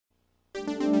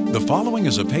The following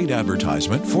is a paid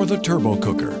advertisement for the Turbo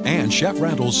Cooker and Chef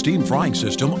Randall's Steam Frying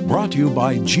System, brought to you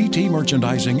by GT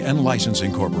Merchandising and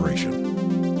Licensing Corporation.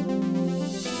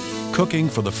 Cooking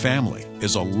for the family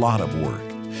is a lot of work.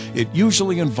 It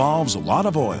usually involves a lot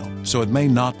of oil, so it may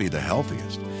not be the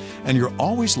healthiest, and you're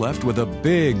always left with a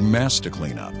big mess to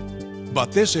clean up.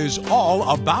 But this is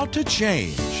all about to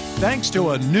change, thanks to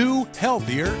a new,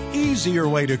 healthier, easier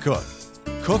way to cook.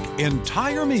 Cook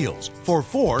entire meals for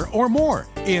 4 or more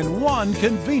in one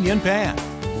convenient pan.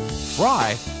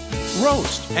 Fry,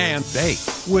 roast, and bake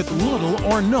with little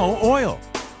or no oil.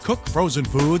 Cook frozen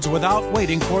foods without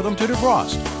waiting for them to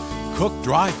defrost. Cook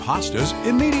dry pastas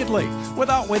immediately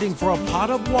without waiting for a pot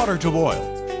of water to boil.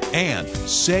 And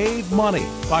save money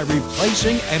by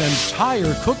replacing an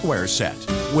entire cookware set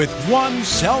with one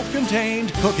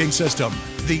self-contained cooking system.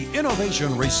 The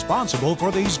innovation responsible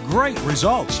for these great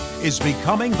results is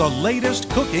becoming the latest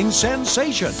cooking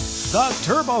sensation, the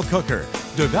Turbo Cooker.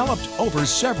 Developed over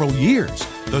several years,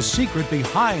 the secret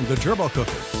behind the Turbo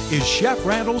Cooker is Chef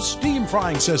Randall's Steam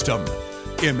Frying System.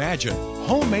 Imagine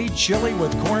homemade chili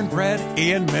with cornbread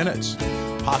in minutes,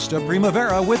 pasta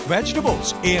primavera with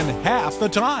vegetables in half the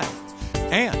time,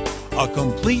 and a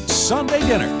complete Sunday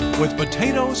dinner with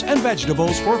potatoes and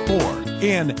vegetables for 4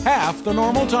 in half the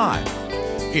normal time.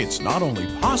 It's not only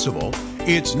possible,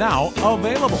 it's now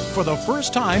available for the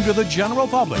first time to the general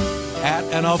public at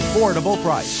an affordable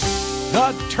price.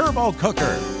 The Turbo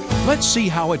Cooker. Let's see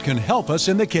how it can help us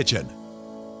in the kitchen.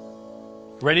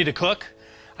 Ready to cook?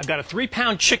 I've got a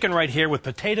 3-pound chicken right here with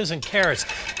potatoes and carrots.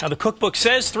 Now the cookbook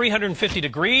says 350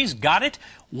 degrees. Got it?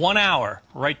 1 hour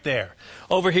right there.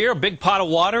 Over here, a big pot of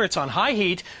water. It's on high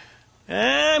heat.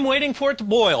 I'm waiting for it to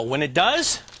boil. When it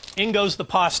does, in goes the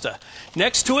pasta.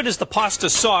 Next to it is the pasta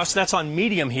sauce. That's on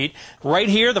medium heat. Right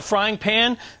here, the frying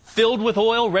pan filled with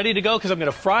oil, ready to go, because I'm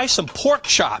going to fry some pork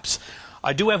chops.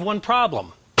 I do have one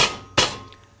problem.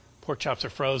 Pork chops are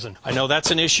frozen. I know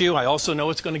that's an issue. I also know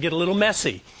it's going to get a little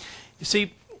messy. You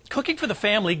see, cooking for the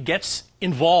family gets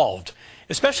involved,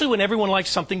 especially when everyone likes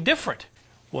something different.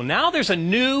 Well, now there's a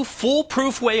new,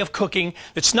 foolproof way of cooking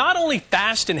that's not only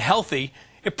fast and healthy,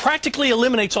 it practically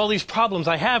eliminates all these problems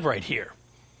I have right here.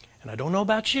 And I don't know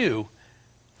about you,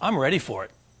 I'm ready for it.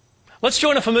 Let's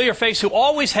join a familiar face who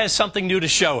always has something new to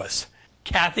show us.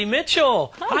 Cathy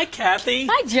Mitchel. Hi, Cathy.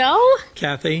 Hi, Joe.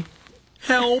 Cathy,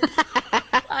 help.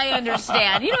 I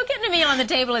understand. You know, getting a meal on the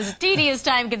table is a tedious,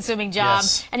 time-consuming job,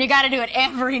 Yes. and you got to do it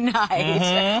every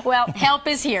night. Well, help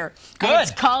is here. Good. And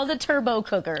it's called the Turbo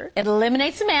Cooker. It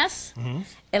eliminates the mess,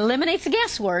 eliminates the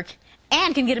guesswork,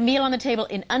 and can get a meal on the table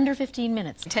in under 15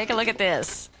 minutes. Take a look at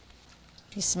this.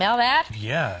 You smell that?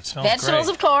 Yeah, it smells Vegetables,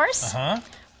 great. of course,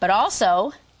 but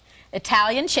also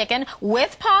Italian chicken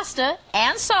with pasta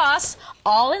and sauce,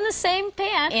 all in the same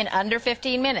pan in under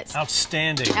 15 minutes.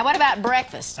 Outstanding. Now, what about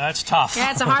breakfast? That's tough.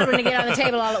 Yeah, it's a hard one to get on the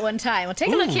table all at one time. Well,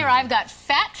 take a look here. I've got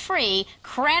fat-free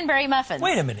cranberry muffins.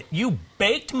 Wait a minute. You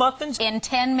baked muffins? In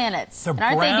 10 minutes. They're And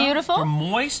aren't brown, they beautiful? They're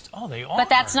moist. Oh, they are. But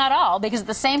that's not all, because at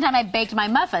the same time I baked my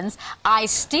muffins, I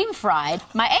steam-fried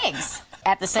my eggs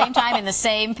at the same time in the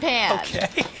same pan. Okay.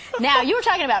 Now, you were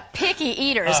talking about picky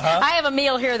eaters. I have a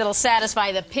meal here that'll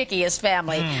satisfy the pickiest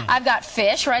family. I've got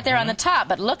fish right there on the top,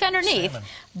 but look underneath. Salmon.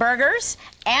 Burgers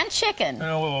and chicken.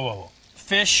 Whoa.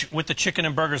 Fish with the chicken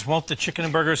and burgers. Won't the chicken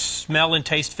and burgers smell and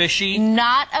taste fishy?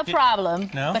 Not a problem.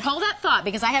 No? But hold that thought,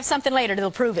 because I have something later that'll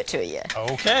prove it to you.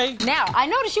 Okay. Now, I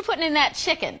noticed you putting in that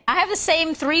chicken. I have the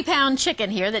same 3-pound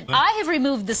chicken here that I have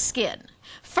removed the skin.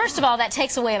 First of all, that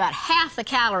takes away about half the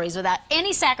calories without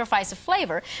any sacrifice of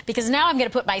flavor, because now I'm going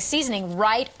to put my seasoning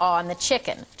right on the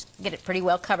chicken. Get it pretty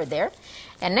well covered there.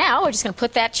 And now we're just going to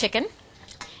put that chicken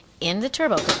in the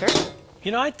Turbo Cooker.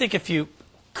 You know, I think if you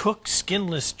cook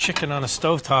skinless chicken on a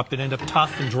stovetop, it'd end up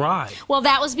tough and dry. Well,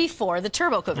 that was before the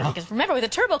Turbo Cooker, because remember, with the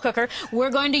Turbo Cooker,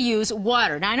 we're going to use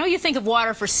water. Now, I know you think of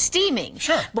water for steaming.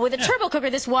 Sure. But with the Turbo Cooker,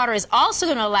 this water is also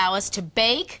going to allow us to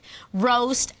bake,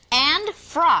 roast, and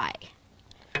fry.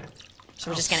 So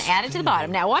we're just going to add it to the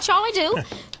bottom. Now, watch all I do.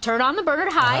 Turn on the burner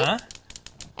to high.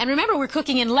 And remember, we're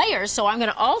cooking in layers, so I'm going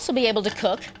to also be able to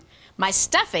cook my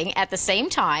stuffing at the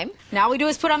same time. Now all we do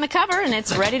is put on the cover, and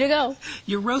it's ready to go.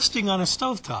 You're roasting on a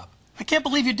stovetop. I can't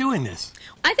believe you're doing this.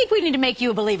 I think we need to make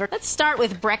you a believer. Let's start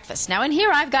with breakfast. Now, in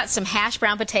here, I've got some hash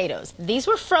brown potatoes. These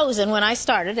were frozen when I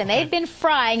started, and they'd been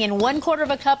frying in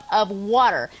 1/4 cup of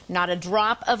water, not a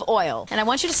drop of oil. And I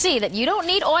want you to see that you don't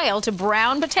need oil to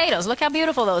brown potatoes. Look how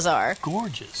beautiful those are.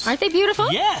 Gorgeous. Aren't they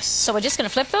beautiful? Yes. So we're just going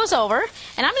to flip those over,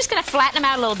 and I'm just going to flatten them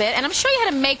out a little bit, and I'm going to show you how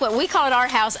to make what we call at our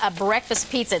house a breakfast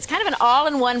pizza. It's kind of an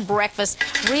all-in-one breakfast,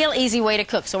 real easy way to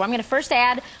cook. So I'm going to first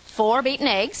add 4 beaten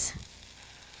eggs.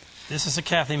 This is a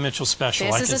Cathy Mitchell special.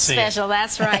 This is a special,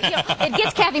 that's right. You know, it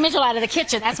gets Cathy Mitchell out of the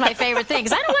kitchen. That's my favorite thing,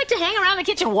 because I don't like to hang around the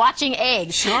kitchen watching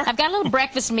eggs. Sure. I've got a little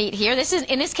breakfast meat here. This is,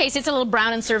 in this case, it's a little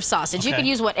brown and served sausage. You can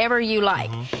use whatever you like.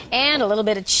 And a little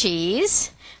bit of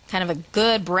cheese. Kind of a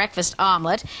good breakfast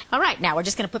omelet. All right, now we're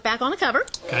just going to put back on the cover.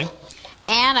 Okay.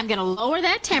 And I'm going to lower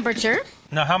that temperature.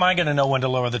 Now, how am I going to know when to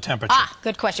lower the temperature? Ah,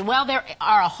 good question. Well, there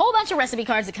are a whole bunch of recipe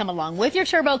cards that come along with your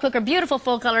turbo cooker, beautiful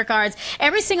full-color cards.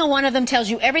 Every single one of them tells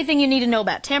you everything you need to know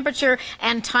about temperature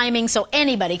and timing, so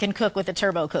anybody can cook with a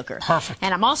turbo cooker. Perfect.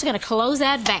 And I'm also going to close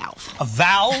that valve. A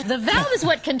valve? The valve is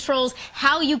what controls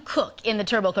how you cook in the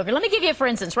turbo cooker. Let me give you, for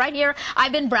instance, right here,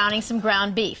 I've been browning some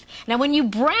ground beef. Now, when you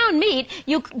brown meat,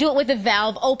 you do it with the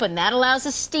valve open. That allows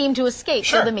the steam to escape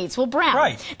so the meats will brown.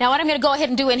 Right. Now, what I'm going to go ahead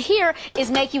and do in here is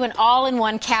make you an all-in-one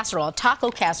casserole, a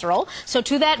taco casserole. So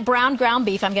to that brown ground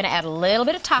beef, I'm going to add a little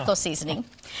bit of taco seasoning.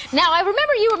 Now, I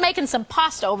remember you were making some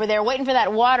pasta over there, waiting for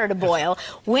that water to boil.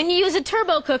 When you use a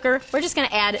turbo cooker, we're just going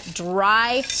to add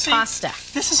dry pasta.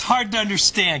 This is hard to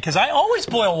understand, because I always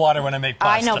boil water when I make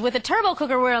pasta. I know. With a turbo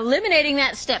cooker, we're eliminating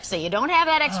that step, so you don't have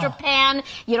that extra pan.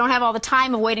 You don't have all the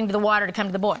time of waiting for the water to come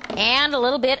to the boil. And a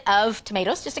little bit of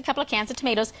tomatoes, just a couple of cans of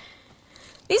tomatoes.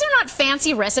 These are not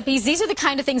fancy recipes. These are the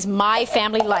kind of things my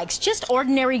family likes. Just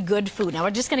ordinary good food. Now,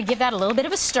 we're just going to give that a little bit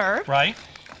of a stir. Right.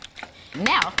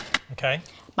 Now, okay.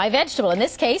 My vegetable, in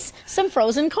this case, some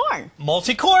frozen corn.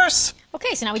 Multi-course.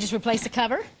 Okay, so now we just replace the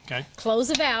cover, close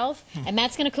the valve, and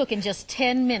that's going to cook in just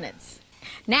 10 minutes.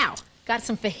 Now, got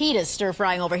some fajitas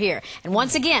stir-frying over here. And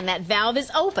once again, that valve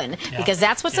is open because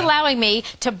that's what's allowing me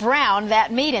to brown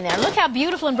that meat in there. Look how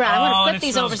beautiful and brown. I'm going to flip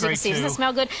these over so you can see. Doesn't it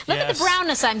smell good? Look at the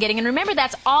brownness I'm getting. And remember,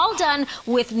 that's all done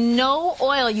with no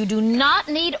oil. You do not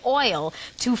need oil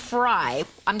to fry.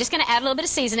 I'm just going to add a little bit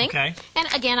of seasoning. Okay. And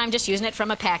again, I'm just using it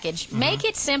from a package. Make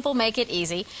it simple, make it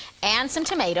easy. And some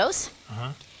tomatoes.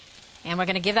 And we're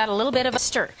going to give that a little bit of a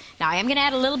stir. Now, I am going to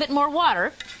add a little bit more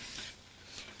water,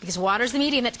 because water is the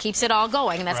medium that keeps it all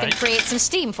going, and that's going to create some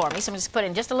steam for me. So I'm just going to put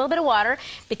in just a little bit of water,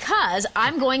 because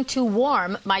I'm going to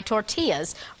warm my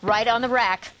tortillas right on the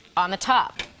rack on the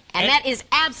top. And that is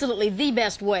absolutely the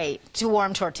best way to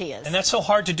warm tortillas. And that's so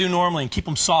hard to do normally and keep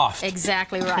them soft.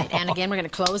 Exactly right. And again, we're going to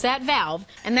close that valve,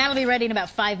 and that'll be ready in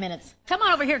about 5 minutes. Come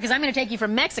on over here, because I'm going to take you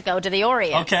from Mexico to the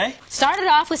Orient. Okay. Started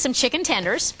off with some chicken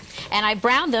tenders, and I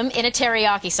browned them in a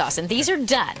teriyaki sauce, and these are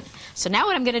done. So now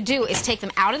what I'm going to do is take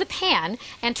them out of the pan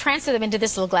and transfer them into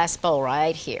this little glass bowl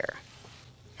right here.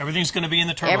 Everything's going to be in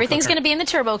the turbo Everything's going to be in the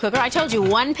turbo cooker. I told you,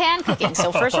 one pan cooking.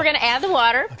 So first we're going to add the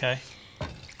water. Okay.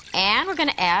 And we're going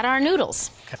to add our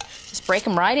noodles. Okay. Just break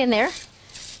them right in there.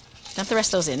 Dump the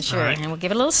rest of those in, sure. And we'll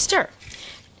give it a little stir.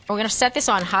 We're going to set this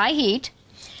on high heat.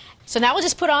 So now we'll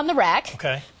just put on the rack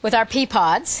with our pea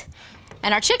pods.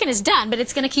 And our chicken is done, but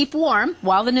it's going to keep warm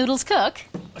while the noodles cook.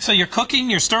 So you're cooking,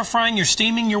 you're stir-frying, you're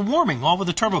steaming, you're warming, all with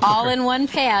the turbo cooker. All in one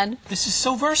pan. This is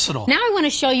so versatile. Now I want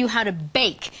to show you how to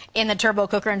bake in the turbo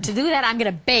cooker. And to do that, I'm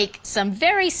going to bake some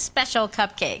very special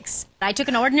cupcakes. I took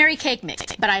an ordinary cake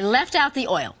mix, but I left out the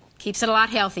oil. Keeps it a lot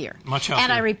healthier. Much healthier.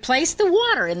 And I replaced the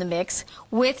water in the mix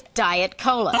with Diet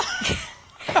Cola.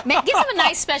 Gives them a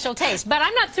nice special taste. But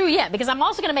I'm not through yet, because I'm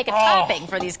also going to make a topping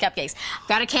for these cupcakes. I've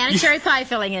got a can of cherry pie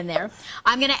filling in there.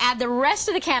 I'm going to add the rest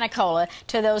of the can of cola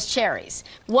to those cherries.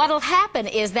 What'll happen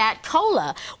is that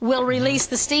cola will release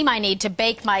the steam I need to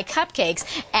bake my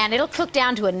cupcakes, and it'll cook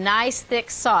down to a nice thick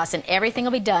sauce, and everything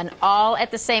will be done all at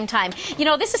the same time. You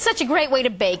know, this is such a great way to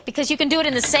bake, because you can do it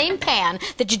in the same pan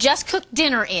that you just cooked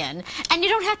dinner in, and you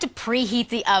don't have to preheat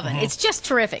the oven. It's just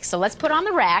terrific. So let's put on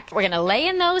the rack. We're going to lay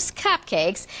in those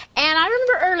cupcakes. And I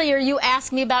remember earlier you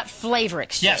asked me about flavor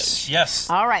exchange. Yes, yes.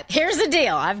 All right, here's the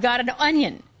deal. I've got an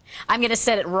onion. I'm going to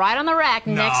set it right on the rack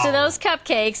next to those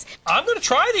cupcakes. I'm going to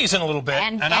try these in a little bit,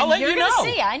 and I'll let you know. You're going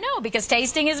to see, I know, because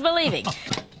tasting is believing.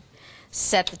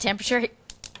 Set the temperature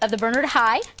of the burner to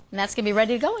high, and that's going to be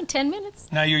ready to go in 10 minutes.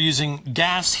 Now you're using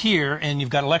gas here, and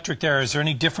you've got electric there. Is there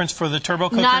any difference for the turbo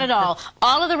cooker? Not at all.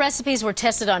 All of the recipes were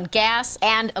tested on gas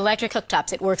and electric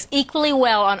cooktops. It works equally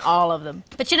well on all of them.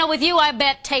 But you know, with you, I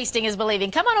bet tasting is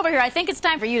believing. Come on over here. I think it's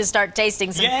time for you to start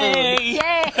tasting some food. Yay!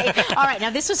 All right,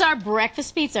 now this was our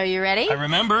breakfast pizza. Are you ready? I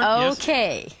remember.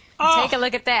 Okay. Take a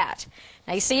look at that.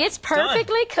 Now you see it's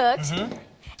perfectly cooked.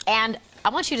 And I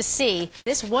want you to see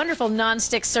this wonderful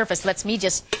non-stick surface lets me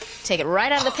just take it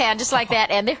right out of the pan just like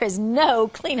that, and there is no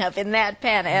cleanup in that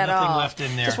pan at all. Nothing left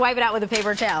in there. Just wipe it out with a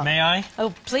paper towel. May I?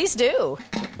 Oh, please do.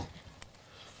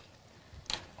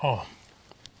 Oh.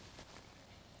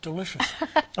 Delicious.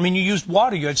 I mean, you used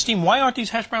water, you had steam. Why aren't these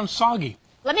hash browns soggy?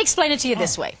 Let me explain it to you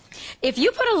this way. If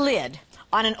you put a lid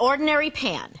on an ordinary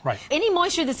pan. Right. Any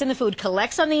moisture that's in the food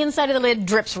collects on the inside of the lid,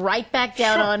 drips right back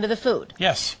down onto the food.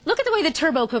 Yes. Look at the way the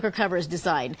turbo cooker cover is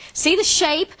designed. See the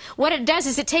shape? What it does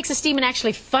is it takes the steam and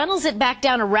actually funnels it back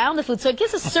down around the food, so it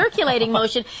gives a circulating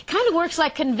motion. Kind of works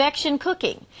like convection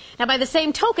cooking. Now, by the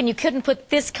same token, you couldn't put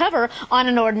this cover on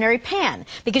an ordinary pan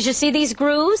because you see these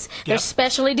grooves? They're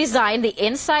specially designed. The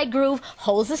inside groove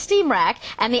holds the steam rack,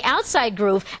 and the outside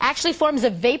groove actually forms a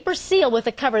vapor seal with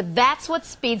the cover. That's what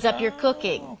speeds up your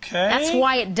cooking. Okay. That's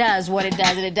why it does what it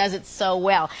does, and it does it so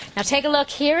well. Now take a look.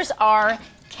 Here's our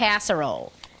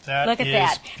casserole. Look at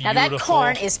that. Beautiful. Now that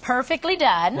corn is perfectly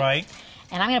done. Right.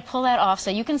 And I'm going to pull that off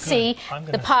so you can see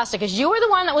the pasta, because you were the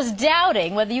one that was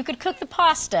doubting whether you could cook the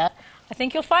pasta. I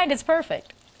think you'll find it's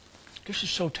perfect. This is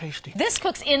so tasty. This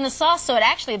cooks in the sauce, so it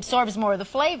actually absorbs more of the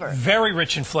flavor. Very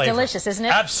rich in flavor. Delicious, isn't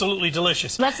it? Absolutely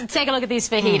delicious. Let's take a look at these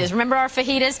fajitas. Remember our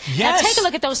fajitas? Yes. Now take a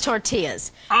look at those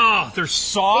tortillas. Oh, they're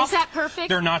soft. Is that perfect?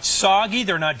 They're not soggy.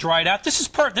 They're not dried out. This is a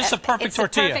perfect tortilla. It's the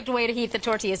perfect way to heat the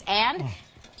tortillas. And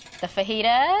the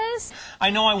fajitas. I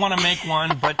know I want to make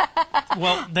one, but,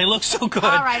 well, they look so good.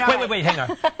 All right, wait, hang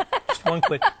on. Just one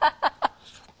quick.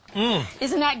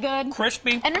 Isn't that good?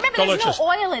 Crispy. And remember, delicious. there's no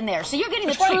oil in there, so you're getting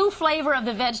the true flavor of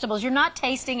the vegetables. You're not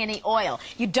tasting any oil.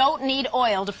 You don't need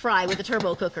oil to fry with a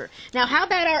turbo cooker. Now, how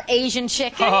about our Asian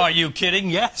chicken? Oh, are you kidding?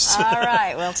 Yes. All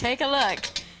right, well, take a look.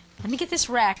 Let me get this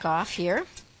rack off here.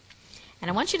 And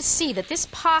I want you to see that this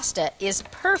pasta is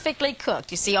perfectly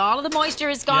cooked. You see all of the moisture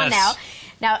is gone now.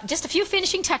 Now, just a few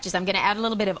finishing touches. I'm going to add a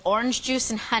little bit of orange juice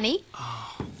and honey.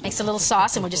 Makes a little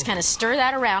sauce, and we'll just kind of stir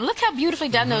that around. Look how beautifully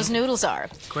done those noodles are.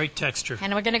 Great texture.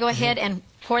 And we're going to go ahead and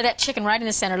pour that chicken right in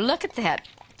the center. Look at that.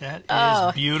 That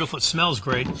is beautiful. It smells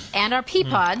great. And our pea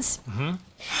pods. And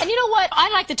you know what?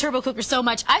 I like the turbo cooker so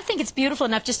much, I think it's beautiful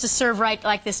enough just to serve right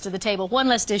like this to the table. One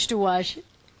less dish to wash.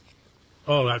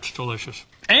 Oh, that's delicious.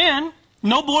 And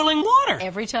no boiling water.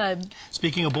 Every time.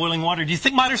 Speaking of boiling water, do you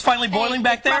think mine's finally boiling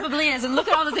back there? It probably is. And look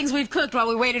at all the things we've cooked while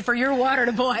we waited for your water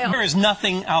to boil. There is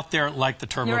nothing out there like the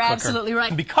turbo cooker. You're absolutely right.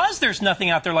 And because there's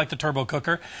nothing out there like the turbo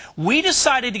cooker, we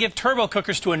decided to give turbo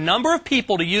cookers to a number of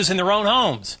people to use in their own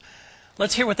homes.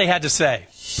 Let's hear what they had to say.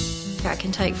 I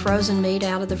can take frozen meat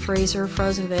out of the freezer,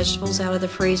 frozen vegetables out of the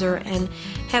freezer, and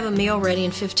have a meal ready in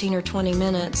 15 or 20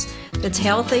 minutes that's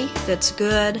healthy, that's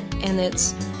good, and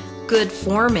that's good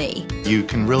for me. You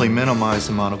can really minimize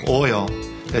the amount of oil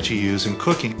that you use in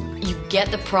cooking. You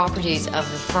get the properties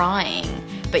of the frying,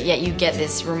 but yet you get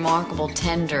this remarkable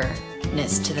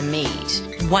tenderness to the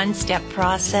meat. One-step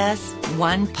process,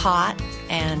 one pot,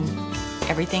 and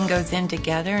everything goes in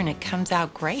together and it comes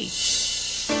out great.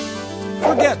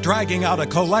 Forget dragging out a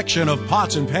collection of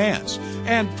pots and pans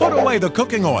and put away the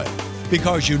cooking oil,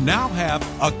 because you now have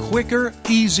a quicker,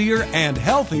 easier, and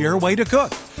healthier way to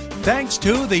cook, thanks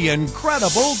to the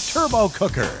incredible turbo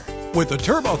cooker. With the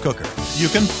turbo cooker, you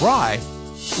can fry,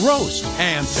 roast,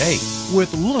 and bake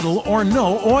with little or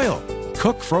no oil.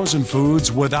 Cook frozen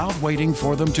foods without waiting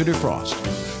for them to defrost.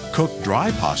 Cook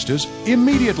dry pastas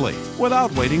immediately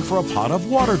without waiting for a pot of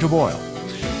water to boil.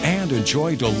 And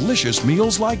enjoy delicious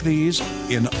meals like these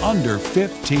in under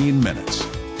 15 minutes.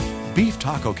 Beef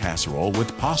taco casserole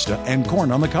with pasta and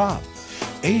corn on the cob.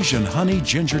 Asian honey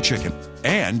ginger chicken,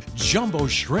 and jumbo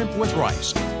shrimp with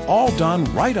rice, all done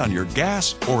right on your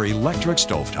gas or electric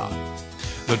stovetop.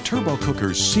 The turbo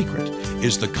cooker's secret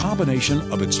is the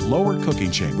combination of its lower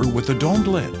cooking chamber with the domed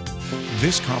lid.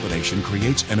 This combination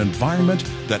creates an environment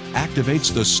that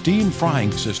activates the steam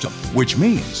frying system, which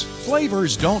means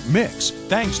flavors don't mix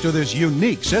thanks to this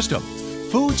unique system.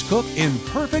 Foods cook in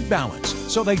perfect balance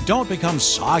so they don't become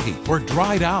soggy or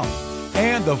dried out.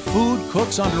 And the food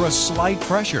cooks under a slight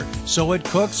pressure, so it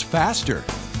cooks faster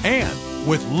and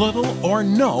with little or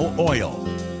no oil.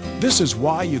 This is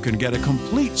why you can get a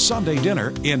complete Sunday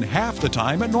dinner in half the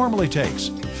time it normally takes.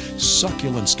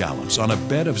 Succulent scallops on a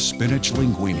bed of spinach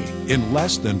linguine in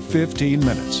less than 15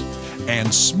 minutes.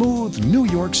 And smooth New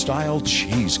York-style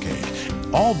cheesecake,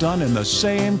 all done in the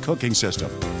same cooking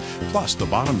system. Plus, the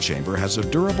bottom chamber has a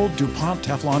durable DuPont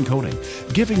Teflon coating,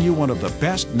 giving you one of the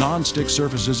best non-stick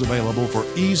surfaces available for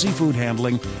easy food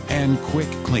handling and quick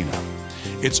cleanup.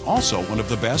 It's also one of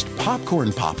the best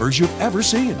popcorn poppers you've ever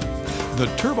seen.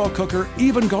 The turbo cooker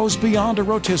even goes beyond a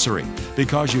rotisserie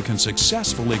because you can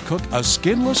successfully cook a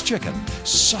skinless chicken,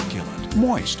 succulent,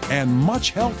 moist, and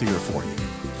much healthier for you.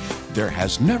 There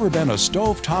has never been a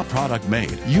stovetop product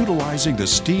made utilizing the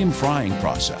steam frying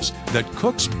process that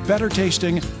cooks better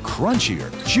tasting, crunchier,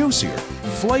 juicier,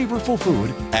 flavorful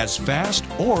food as fast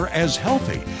or as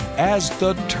healthy as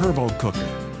the turbo cooker.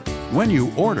 When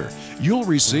you order, you'll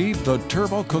receive the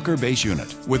turbo cooker base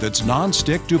unit with its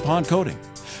non-stick DuPont coating.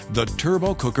 the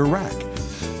turbo cooker rack,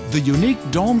 the unique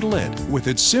domed lid with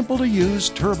its simple-to-use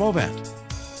turbo vent,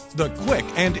 the quick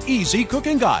and easy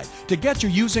cooking guide to get you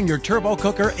using your turbo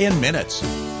cooker in minutes,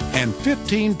 and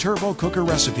 15 turbo cooker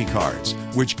recipe cards,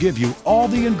 which give you all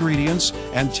the ingredients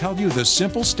and tell you the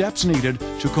simple steps needed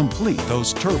to complete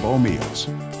those turbo meals.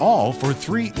 All for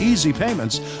 3 easy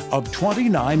payments of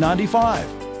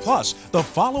 $29.95. Plus, the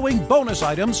following bonus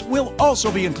items will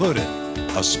also be included.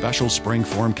 A special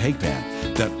spring-form cake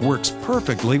pan that works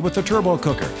perfectly with the turbo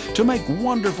cooker to make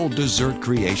wonderful dessert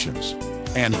creations.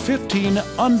 And 15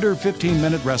 under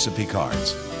 15-minute recipe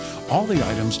cards. All the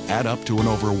items add up to an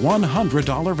over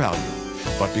 $100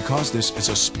 value. But because this is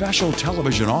a special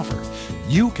television offer,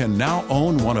 you can now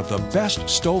own one of the best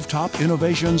stovetop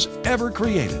innovations ever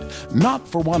created. Not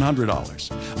for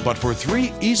 $100, but for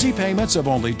 3 easy payments of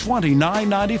only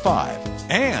 $29.95.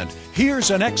 And here's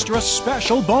an extra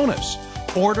special bonus.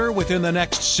 Order within the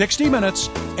next 60 minutes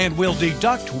and we'll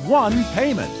deduct 1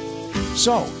 payment.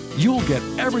 So, you'll get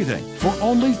everything for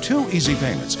only 2 easy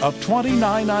payments of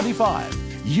 $29.95.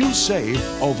 You save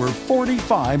over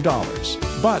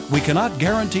 $45. But we cannot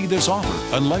guarantee this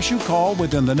offer unless you call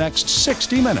within the next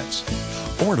 60 minutes.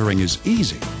 Ordering is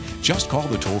easy. Just call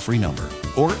the toll-free number.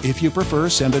 Or if you prefer,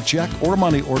 send a check or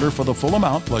money order for the full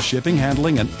amount plus shipping,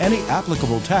 handling, and any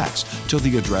applicable tax to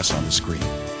the address on the screen.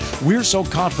 We're so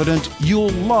confident you'll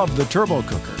love the turbo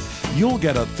cooker. You'll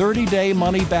get a 30-day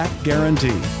money-back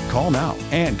guarantee. Call now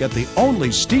and get the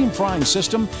only steam frying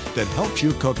system that helps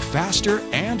you cook faster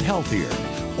and healthier.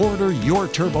 Order your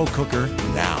turbo cooker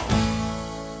now.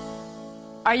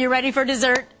 Are you ready for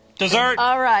dessert? Dessert.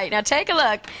 All right, now take a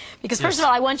look, because first of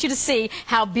all, I want you to see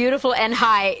how beautiful and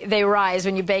high they rise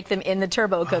when you bake them in the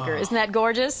turbo cooker. Isn't that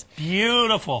gorgeous?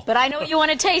 Beautiful. But I know you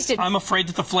want to taste it. I'm afraid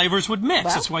that the flavors would mix.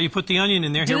 Well, that's why you put the onion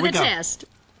in there. Here Do we the go. test.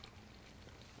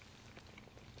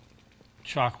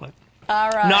 Chocolate. All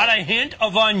right. Not a hint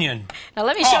of onion. Now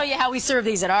let me show you how we serve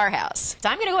these at our house. So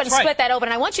I'm going to go ahead and Right. split that open.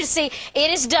 I want you to see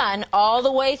it is done all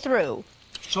the way through.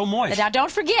 So moist. Now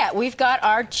don't forget, we've got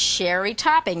our cherry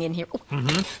topping in here.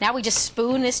 Now we just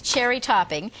spoon this cherry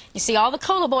topping. You see all the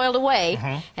cola boiled away,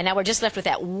 and now we're just left with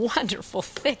that wonderful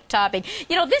thick topping.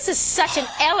 You know, this is such an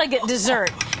elegant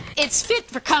dessert. It's fit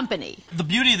for company. The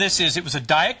beauty of this is it was a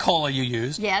Diet Cola you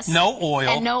used. Yes. No oil.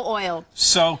 And no oil.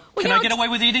 So, Well, can you I know, get away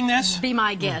with eating this? Be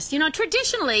my guest. You know,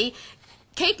 traditionally,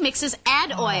 cake mixes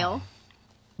add oil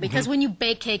because when you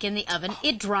bake cake in the oven,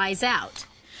 it dries out.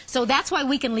 So that's why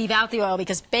we can leave out the oil,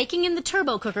 because baking in the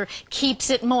turbo cooker keeps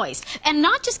it moist. And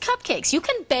not just cupcakes. You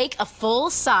can bake a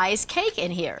full-size cake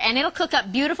in here, and it'll cook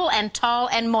up beautiful and tall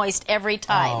and moist every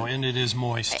time. Oh, and it is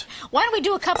moist. Why don't we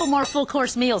do a couple more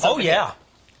full-course meals Oh, over yeah. here?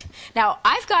 Now,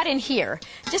 I've got in here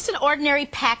just an ordinary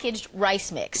packaged rice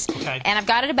mix, Okay. and I've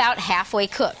got it about halfway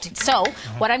cooked. So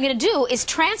what I'm going to do is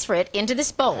transfer it into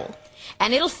this bowl,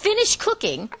 and it'll finish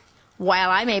cooking while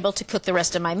I'm able to cook the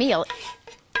rest of my meal.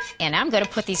 And I'm going to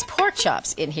put these pork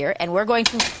chops in here, and we're going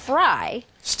to fry.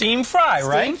 Steam fry,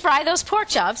 right? Steam fry those pork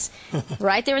chops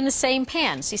right there in the same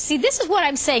pan. So you see, this is what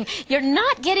I'm saying. You're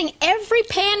not getting every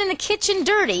pan in the kitchen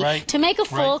dirty Right. to make a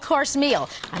full-course meal.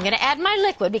 I'm going to add my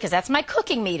liquid, because that's my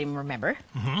cooking medium, remember?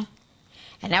 And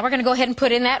now we're going to go ahead and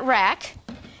put in that rack.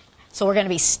 So we're going to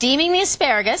be steaming the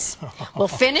asparagus. We'll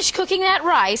finish cooking that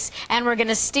rice, and we're going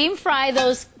to steam fry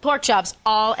those pork chops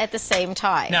all at the same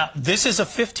time. Now, this is a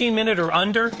 15-minute or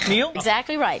under meal?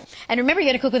 Exactly right. And remember,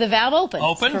 you're going to cook with the valve open.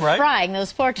 Open, for right. frying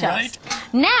those pork chops.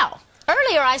 Right. Now,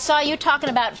 earlier I saw you talking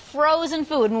about frozen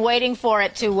food and waiting for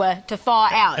it to thaw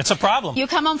out. It's a problem. You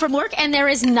come home from work and there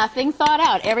is nothing thawed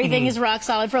out. Everything is rock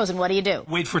solid frozen. What do?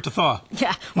 Wait for it to thaw.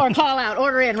 Yeah, or call out,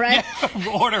 order in, right?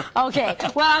 Order. Okay,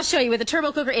 well, I'll show you. With the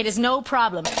turbo cooker, it is no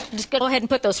problem. Just go ahead and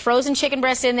put those frozen chicken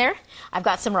breasts in there. I've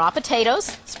got some raw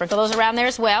potatoes. Sprinkle those around there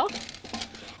as well.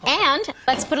 And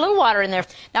let's put a little water in there.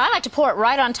 Now, I like to pour it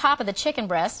right on top of the chicken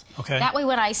breasts. Okay. That way,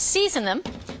 when I season them,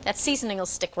 that seasoning will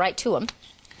stick right to them.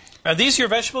 Are these your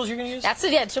vegetables you're going to use? That's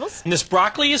the vegetables. And this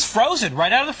broccoli is frozen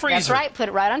right out of the freezer. That's right. Put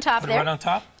it right on top Put it there. right on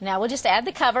top? Now we'll just add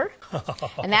the cover.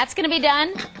 And that's going to be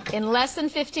done in less than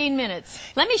 15 minutes.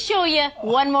 Let me show you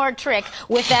one more trick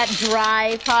with that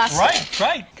dry pasta.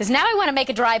 Right. Because now I want to make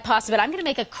a dry pasta, but I'm going to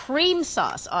make a cream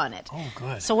sauce on it. Oh,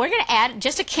 good. So we're going to add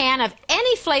just a can of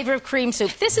any flavor of cream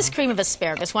soup. This is cream of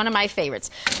asparagus, one of my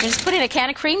favorites. I'm just put in a can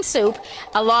of cream soup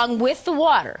along with the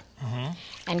water.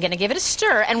 And going to give it a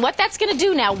stir. And what that's going to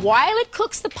do now, while it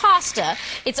cooks the pasta,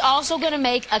 it's also going to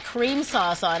make a cream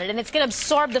sauce on it. And it's going to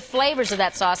absorb the flavors of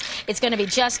that sauce. It's going to be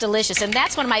just delicious. And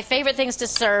that's one of my favorite things to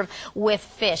serve with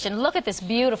fish. And look at this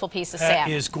beautiful piece of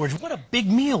salmon. That is gorgeous. What a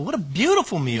big meal. What a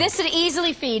beautiful meal. This would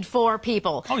easily feed 4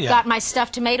 people. Oh, yeah. Got my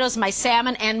stuffed tomatoes, my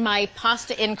salmon, and my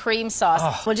pasta in cream sauce.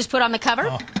 Oh. So we'll just put on the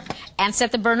cover and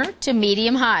set the burner to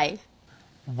medium-high.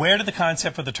 Where did the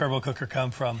concept for the turbo cooker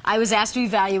come from? I was asked to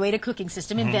evaluate a cooking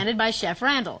system invented by Chef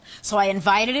Randall. So I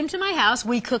invited him to my house.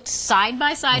 We cooked side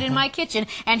by side in my kitchen,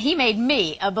 and he made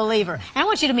me a believer. And I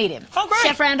want you to meet him. Oh, great.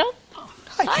 Chef Randall.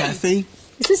 Hi, Cathy.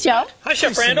 This is Joe. Hi, Chef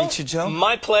Nice to Randall. meet you, Joe.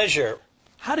 My pleasure.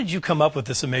 How did you come up with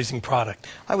this amazing product?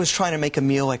 I was trying to make a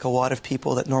meal like a lot of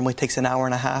people that normally takes an hour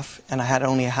and a half, and I had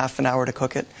only a half an hour to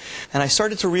cook it. And I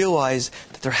started to realize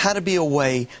that there had to be a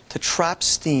way to trap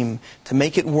steam, to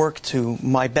make it work to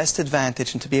my best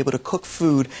advantage, and to be able to cook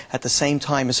food at the same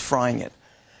time as frying it.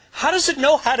 How does it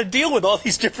know how to deal with all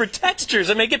these different textures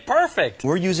and make it perfect?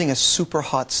 We're using a super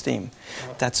hot steam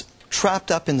that's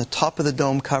trapped up in the top of the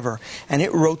dome cover, and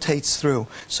it rotates through.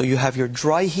 So you have your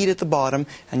dry heat at the bottom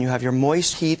and you have your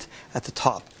moist heat at the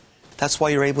top. That's why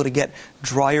you're able to get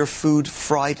drier food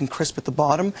fried and crisp at the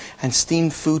bottom and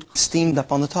steamed food steamed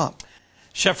up on the top.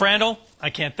 Chef Randall, I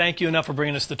can't thank you enough for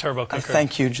bringing us the turbo cooker.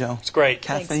 Thank you, Joe. It's great.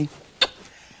 Cathy.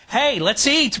 Hey, let's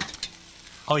eat.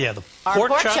 Oh, yeah, the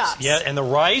pork chops. Yeah, and the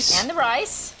rice. And the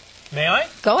rice. May I?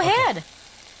 Go ahead.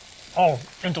 Oh,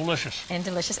 and delicious. And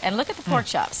delicious. And look at the pork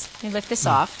chops. Let me lift this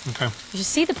off. Okay. You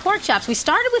see the pork chops. We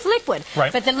started with liquid.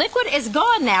 Right. But the liquid is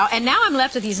gone now, and now I'm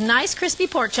left with these nice crispy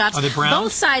pork chops. Are they brown?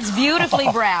 Both sides beautifully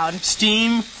brown.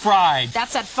 Steam fried.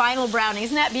 That's that final browning.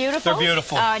 Isn't that beautiful? They're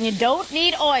beautiful. And you don't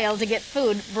need oil to get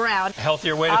food brown.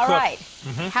 Healthier way to All cook. right.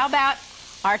 How about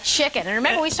our chicken? And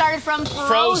remember, we started from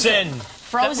Frozen.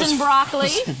 Frozen broccoli,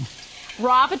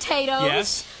 raw potatoes.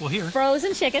 Yes. Well, here.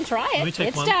 Frozen chicken. Try it. Let me take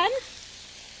It's one. done.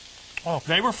 Oh,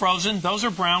 they were frozen. Those are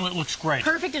brown. It looks great.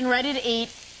 Perfect and ready to eat.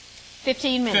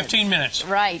 15 minutes. 15 minutes.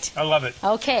 Right. I love it.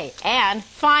 Okay, and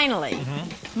finally,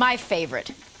 my favorite.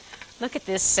 Look at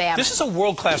this salmon. This is a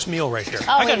world-class meal right here.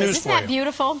 Oh, I got news isn't for that you.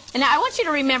 beautiful? And now I want you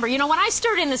to remember, you know, when I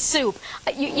stirred in the soup,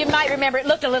 you might remember it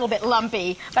looked a little bit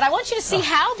lumpy, but I want you to see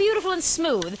how beautiful and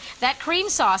smooth that cream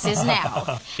sauce is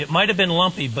now. It might have been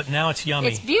lumpy, but now it's yummy.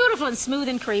 It's beautiful and smooth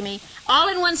and creamy, all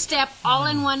in one step, all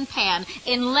in one pan,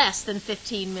 in less than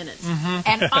 15 minutes,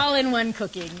 and all in one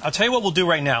cooking. I'll tell you what we'll do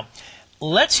right now.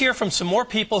 Let's hear from some more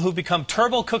people who become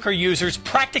turbo cooker users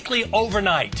practically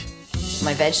overnight.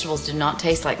 My vegetables did not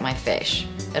taste like my fish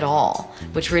at all,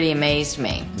 which really amazed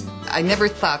me. I never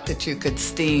thought that you could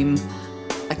steam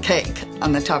a cake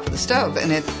on the top of the stove,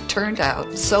 and it turned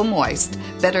out so moist,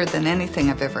 better than anything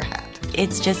I've ever had.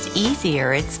 It's just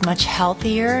easier, it's much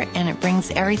healthier, and it brings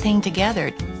everything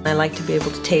together. I like to be able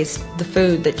to taste the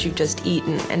food that you've just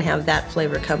eaten and have that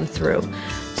flavor come through.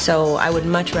 So I would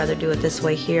much rather do it this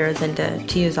way here than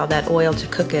to use all that oil to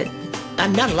cook it.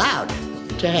 I'm not allowed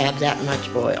to have that much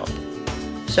oil.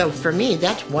 So for me,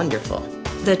 that's wonderful.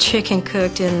 The chicken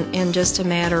cooked in just a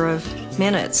matter of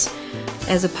minutes,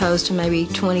 as opposed to maybe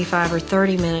 25 or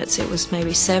 30 minutes. It was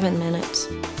maybe 7 minutes.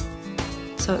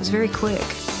 So it was very quick.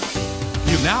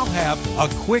 You now have a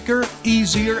quicker,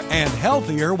 easier, and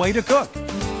healthier way to cook,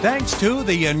 thanks to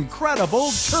the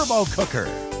incredible Turbo Cooker.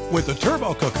 With the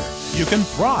Turbo Cooker, you can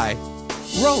fry,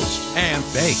 roast, and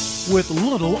bake with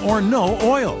little or no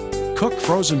oil. Cook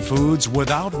frozen foods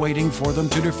without waiting for them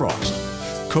to defrost.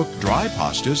 Cook dry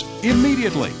pastas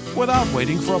immediately without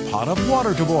waiting for a pot of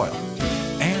water to boil.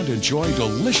 And enjoy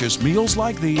delicious meals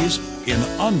like these in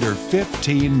under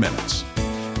 15 minutes.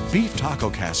 Beef taco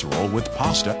casserole with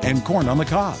pasta and corn on the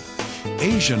cob.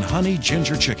 Asian honey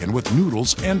ginger chicken with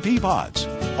noodles and pea pods.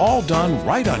 All done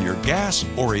right on your gas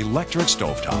or electric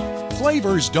stovetop.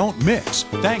 Flavors don't mix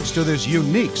thanks to this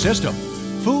unique system.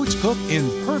 Foods cook in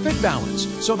perfect balance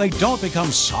so they don't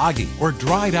become soggy or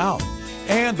dried out.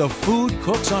 And the food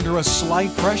cooks under a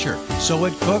slight pressure so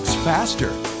it cooks faster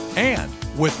and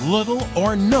with little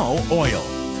or no oil.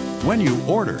 When you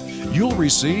order, you'll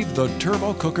receive the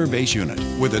Turbo Cooker base unit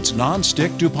with its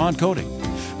non-stick DuPont coating,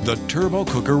 the Turbo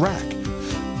Cooker rack,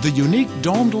 the unique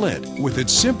domed lid with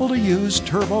its simple-to-use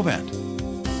turbo vent,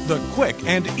 the quick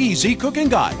and easy cooking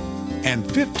guide, and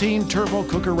 15 Turbo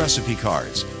Cooker recipe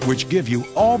cards, which give you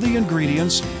all the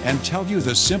ingredients and tell you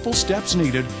the simple steps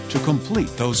needed to complete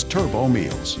those turbo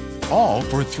meals. All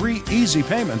for 3 easy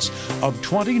payments of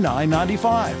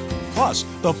 $29.95. Plus,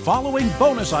 the following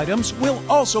bonus items will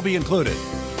also be included.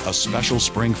 A special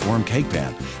spring-form cake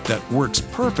pan that works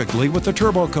perfectly with the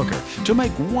Turbo Cooker to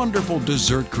make wonderful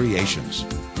dessert creations.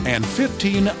 And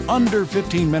 15 under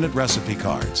 15-minute recipe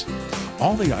cards.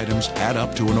 all the items add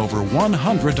up to an over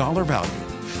 $100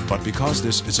 value. But because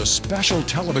this is a special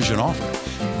television offer,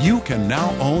 you can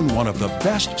now own one of the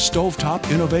best stovetop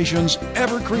innovations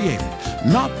ever created,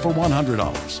 not for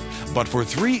 $100, but for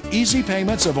 3 easy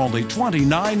payments of only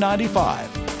 $29.95.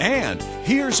 And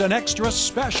here's an extra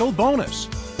special bonus.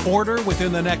 Order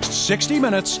within the next 60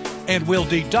 minutes and we'll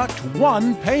deduct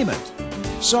 1 payment.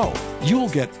 So you'll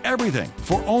get everything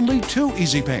for only 2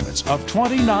 easy payments of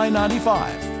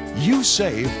 $29.95. You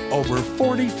save over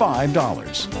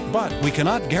 $45. But we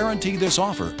cannot guarantee this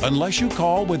offer unless you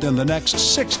call within the next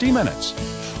 60 minutes.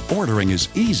 Ordering is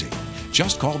easy.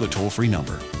 Just call the toll-free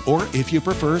number. Or if you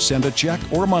prefer, send a check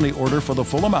or money order for the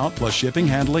full amount plus shipping,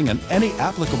 handling, and any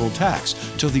applicable tax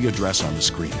to the address on the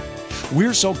screen.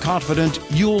 We're so confident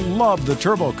you'll love the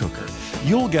turbo cooker.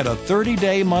 You'll get a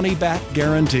 30-day money-back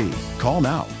guarantee. Call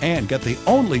now and get the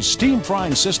only steam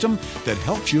frying system that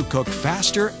helps you cook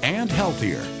faster and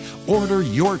healthier. Order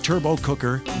your turbo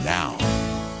cooker now.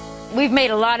 We've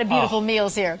made a lot of beautiful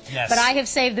meals here, yes. But I have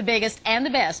saved the biggest and the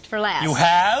best for last. You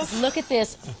have? Look at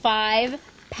this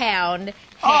 5-pound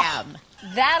ham.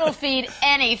 That'll feed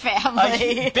any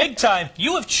family. Big time.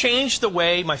 You have changed the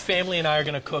way my family and I are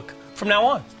going to cook from now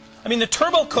on. I mean, the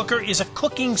turbo cooker is a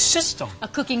cooking system. A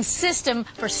cooking system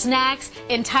for snacks,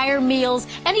 entire meals,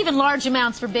 and even large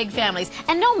amounts for big families.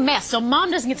 And no mess, so Mom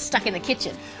doesn't get stuck in the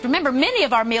kitchen. Remember, many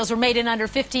of our meals were made in under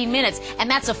 15 minutes, and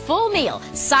that's a full meal.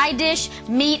 Side dish,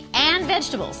 meat, and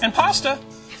vegetables. And pasta.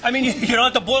 I mean, you don't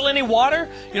have to boil any water.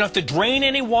 You don't have to drain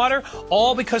any water,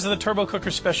 all because of the turbo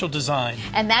cooker's special design.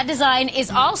 And that design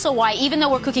is also why, even though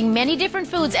we're cooking many different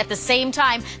foods at the same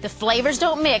time, the flavors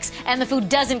don't mix and the food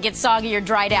doesn't get soggy or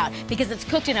dried out, because it's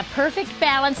cooked in a perfect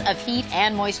balance of heat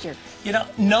and moisture. You know,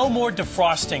 no more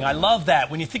defrosting. I love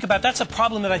that. When you think about it, that's a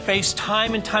problem that I face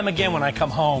time and time again when I come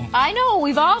home. I know,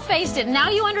 we've all faced it. Now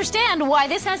you understand why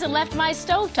this hasn't left my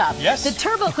stovetop. Yes. The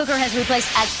turbo cooker has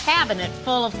replaced a cabinet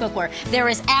full of cookware. There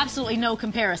is absolutely no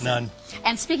comparison. None.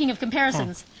 And speaking of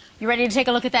comparisons, you ready to take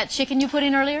a look at that chicken you put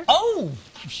in earlier? Oh,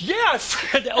 yeah.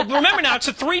 Remember now, it's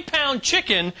a 3-pound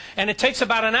chicken, and it takes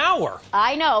about an hour.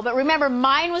 I know, but remember,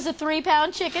 mine was a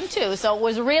 3-pound chicken, too, so it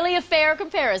was really a fair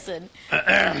comparison.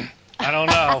 I don't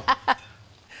know.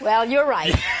 Well, you're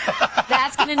right.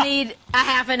 That's going to need a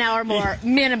half an hour more,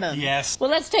 minimum. Yes.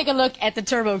 Well, let's take a look at the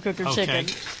turbo cooker chicken.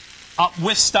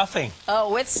 With stuffing.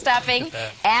 Oh, with stuffing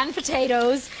and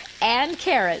potatoes and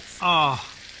carrots. Oh.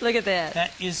 Look at that.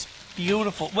 That is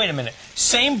beautiful. Wait a minute.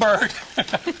 Same bird,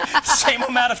 same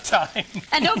amount of time.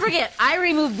 And don't forget, I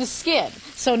removed the skin.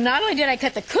 So not only did I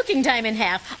cut the cooking time in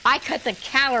half, I cut the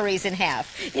calories in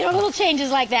half. You know, little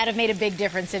changes like that have made a big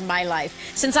difference in my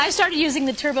life. Since I started using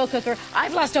the turbo cooker,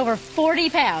 I've lost over 40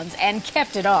 pounds and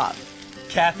kept it off.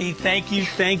 Kathy, thank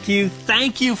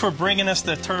you for bringing us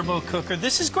the turbo cooker.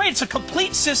 This is great. It's a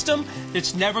complete system.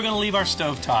 It's never going to leave our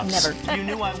stovetops. Never. You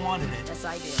knew I wanted it. Yes,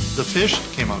 I did. The fish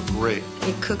came out great.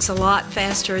 It cooks a lot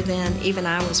faster than even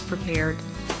I was prepared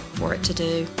for it to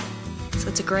do. So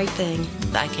it's a great thing.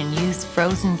 I can use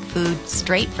frozen food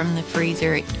straight from the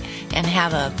freezer and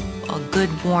have a good,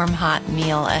 warm, hot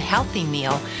meal, a healthy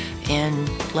meal in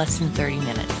less than 30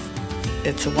 minutes.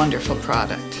 It's a wonderful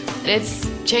product. It's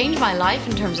changed my life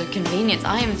in terms of convenience.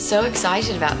 I am so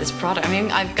excited about this product. I mean,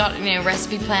 I've got a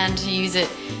recipe planned to use it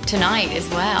tonight as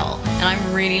well, and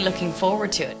I'm really looking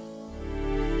forward to it.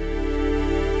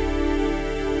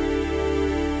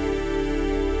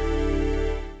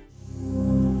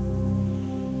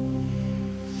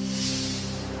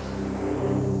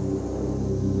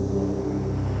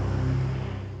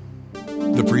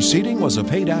 The preceding was a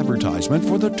paid advertisement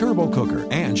for the turbo cooker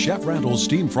and Chef Randall's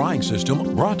steam frying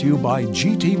system, brought to you by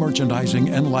GT Merchandising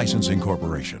and Licensing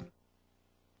Corporation.